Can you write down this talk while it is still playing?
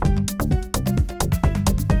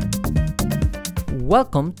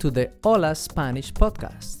Welcome to the HOLA Spanish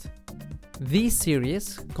podcast. This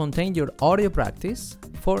series contains your audio practice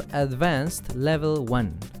for Advanced Level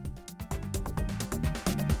 1.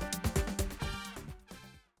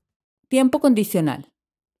 Tiempo condicional.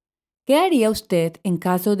 ¿Qué haría usted en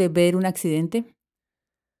caso de ver un accidente?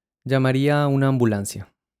 Llamaría a una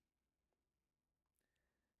ambulancia.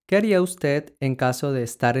 ¿Qué haría usted en caso de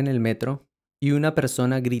estar en el metro y una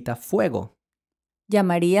persona grita ¡fuego!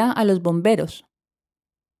 Llamaría a los bomberos.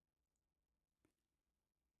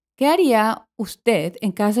 ¿Qué haría usted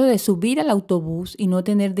en caso de subir al autobús y no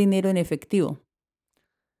tener dinero en efectivo?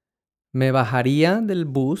 Me bajaría del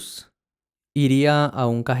bus, iría a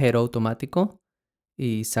un cajero automático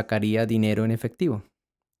y sacaría dinero en efectivo.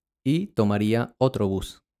 Y tomaría otro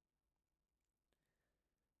bus.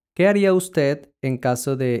 ¿Qué haría usted en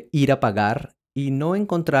caso de ir a pagar y no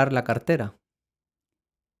encontrar la cartera?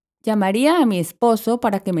 Llamaría a mi esposo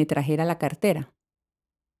para que me trajera la cartera.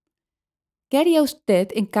 ¿Qué haría usted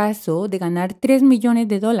en caso de ganar $3 millones?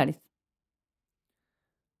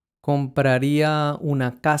 Compraría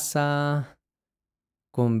una casa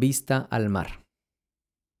con vista al mar.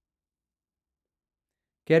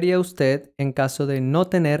 ¿Qué haría usted en caso de no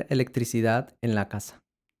tener electricidad en la casa?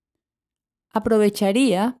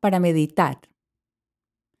 Aprovecharía para meditar.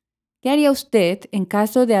 ¿Qué haría usted en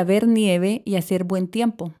caso de haber nieve y hacer buen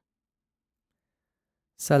tiempo?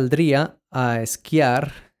 Saldría a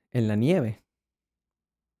esquiar en la nieve.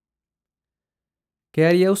 ¿Qué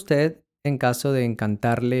haría usted en caso de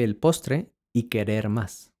encantarle el postre y querer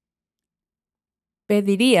más?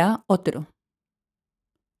 Pediría otro.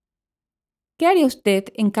 ¿Qué haría usted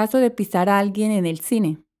en caso de pisar a alguien en el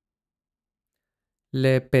cine?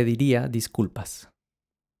 Le pediría disculpas.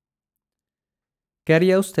 ¿Qué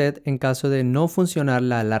haría usted en caso de no funcionar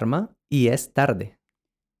la alarma y es tarde?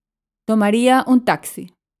 Tomaría un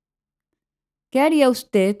taxi. ¿Qué haría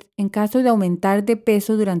usted en caso de aumentar de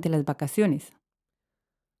peso durante las vacaciones?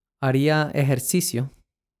 Haría ejercicio.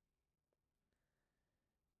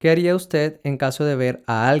 ¿Qué haría usted en caso de ver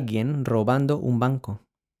a alguien robando un banco?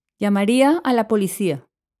 Llamaría a la policía.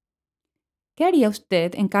 ¿Qué haría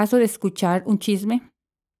usted en caso de escuchar un chisme?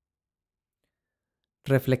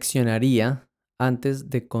 Reflexionaría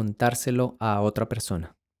antes de contárselo a otra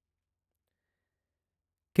persona.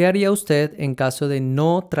 ¿Qué haría usted en caso de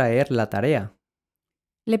no traer la tarea?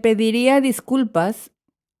 Le pediría disculpas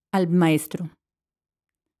al maestro.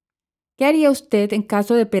 ¿Qué haría usted en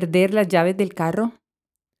caso de perder las llaves del carro?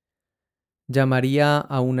 Llamaría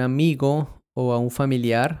a un amigo o a un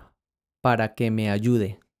familiar para que me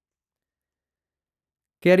ayude.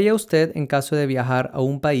 ¿Qué haría usted en caso de viajar a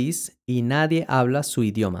un país y nadie habla su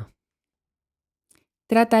idioma?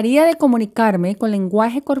 Trataría de comunicarme con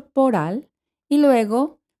lenguaje corporal y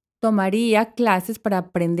luego tomaría clases para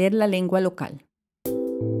aprender la lengua local.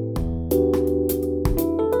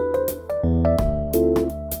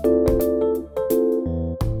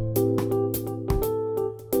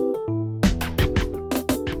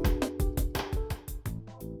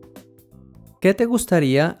 ¿Qué te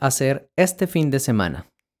gustaría hacer este fin de semana?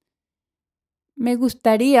 Me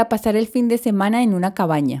gustaría pasar el fin de semana en una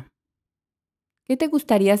cabaña. ¿Qué te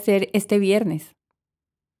gustaría hacer este viernes?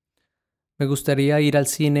 Me gustaría ir al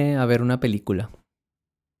cine a ver una película.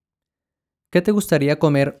 ¿Qué te gustaría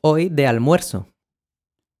comer hoy de almuerzo?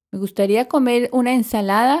 Me gustaría comer una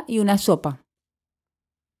ensalada y una sopa.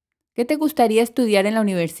 ¿Qué te gustaría estudiar en la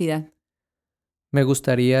universidad? Me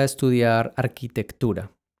gustaría estudiar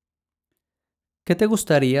arquitectura. ¿Qué te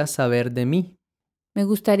gustaría saber de mí? Me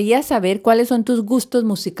gustaría saber cuáles son tus gustos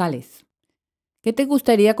musicales. ¿Qué te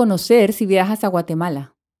gustaría conocer si viajas a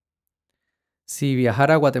Guatemala? Si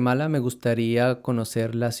viajara a Guatemala, me gustaría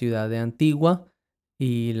conocer la ciudad de Antigua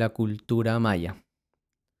y la cultura maya.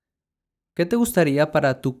 ¿Qué te gustaría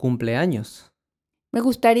para tu cumpleaños? Me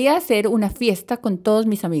gustaría hacer una fiesta con todos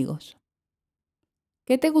mis amigos.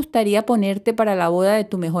 ¿Qué te gustaría ponerte para la boda de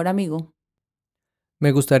tu mejor amigo?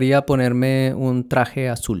 Me gustaría ponerme un traje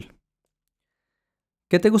azul.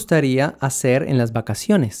 ¿Qué te gustaría hacer en las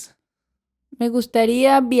vacaciones? Me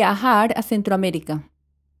gustaría viajar a Centroamérica.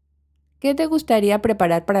 ¿Qué te gustaría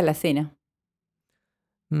preparar para la cena?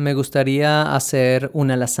 Me gustaría hacer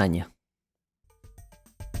una lasaña.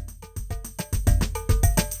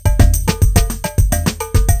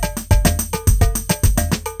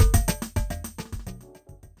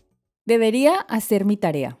 Debería hacer mi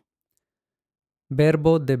tarea.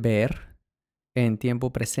 Verbo deber en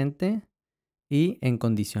tiempo presente y en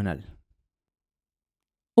condicional.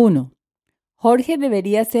 1. Jorge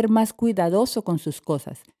debería ser más cuidadoso con sus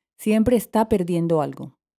cosas. Siempre está perdiendo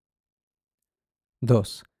algo.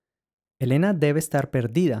 2. Elena debe estar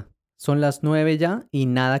perdida. Son las 9 ya y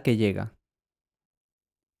nada que llega.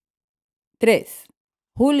 3.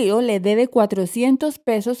 Julio le debe 400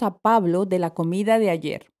 pesos a Pablo de la comida de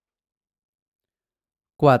ayer.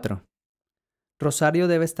 4. Rosario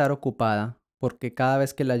debe estar ocupada porque cada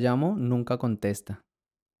vez que la llamo nunca contesta.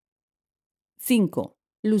 5.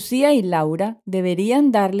 Lucía y Laura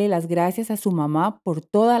deberían darle las gracias a su mamá por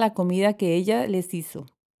toda la comida que ella les hizo.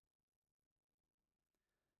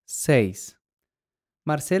 6.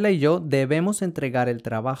 Marcela y yo debemos entregar el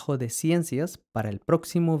trabajo de ciencias para el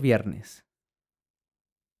próximo viernes.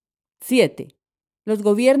 7. Los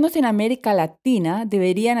gobiernos en América Latina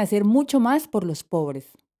deberían hacer mucho más por los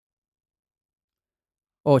pobres.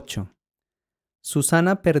 8.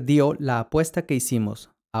 Susana perdió la apuesta que hicimos.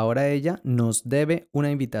 Ahora ella nos debe una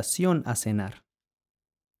invitación a cenar.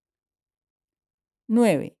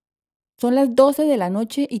 9. Son las 12 de la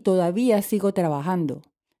noche y todavía sigo trabajando.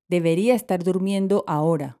 Debería estar durmiendo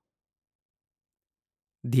ahora.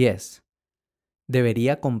 10.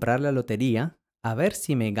 Debería comprar la lotería a ver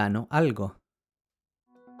si me gano algo.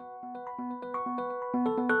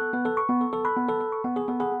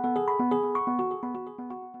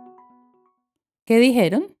 ¿Qué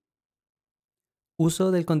dijeron?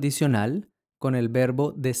 Uso del condicional con el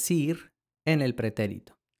verbo decir en el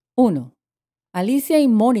pretérito. 1. Alicia y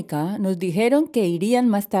Mónica nos dijeron que irían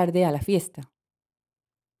más tarde a la fiesta.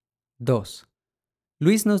 2.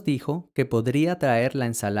 Luis nos dijo que podría traer la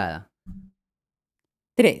ensalada.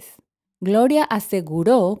 3. Gloria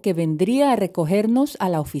aseguró que vendría a recogernos a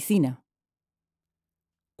la oficina.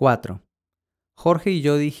 4. Jorge y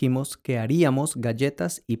yo dijimos que haríamos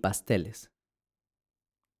galletas y pasteles.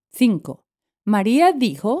 5. María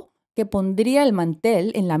dijo que pondría el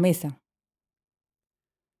mantel en la mesa.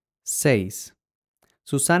 6.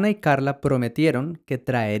 Susana y Carla prometieron que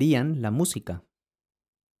traerían la música.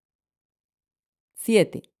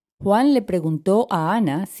 7. Juan le preguntó a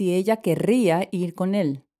Ana si ella querría ir con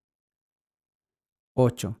él.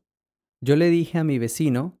 8. Yo le dije a mi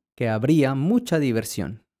vecino que habría mucha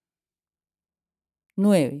diversión.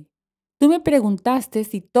 9. Tú me preguntaste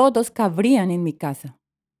si todos cabrían en mi casa.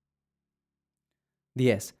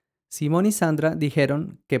 10. Simón y Sandra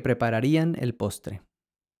dijeron que prepararían el postre.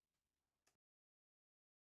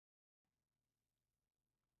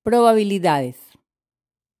 Probabilidades.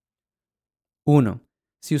 1.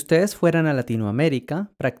 Si ustedes fueran a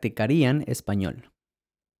Latinoamérica, practicarían español.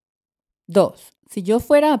 2. Si yo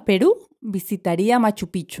fuera a Perú, visitaría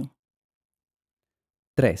Machu Picchu.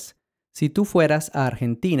 3. Si tú fueras a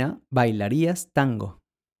Argentina, bailarías tango.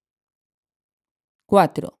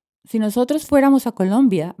 4. Si nosotros fuéramos a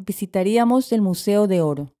Colombia, visitaríamos el Museo de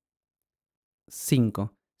Oro.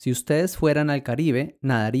 5. Si ustedes fueran al Caribe,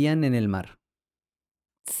 nadarían en el mar.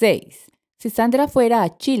 6. Si Sandra fuera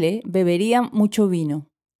a Chile, bebería mucho vino.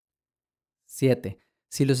 7.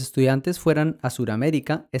 Si los estudiantes fueran a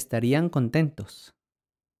Sudamérica, estarían contentos.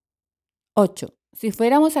 8. Si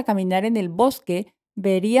fuéramos a caminar en el bosque,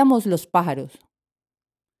 veríamos los pájaros.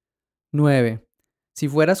 9. Si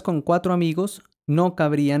fueras con 4 amigos, no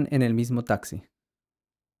cabrían en el mismo taxi.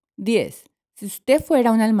 10. Si usted fuera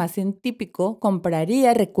a un almacén típico,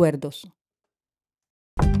 compraría recuerdos.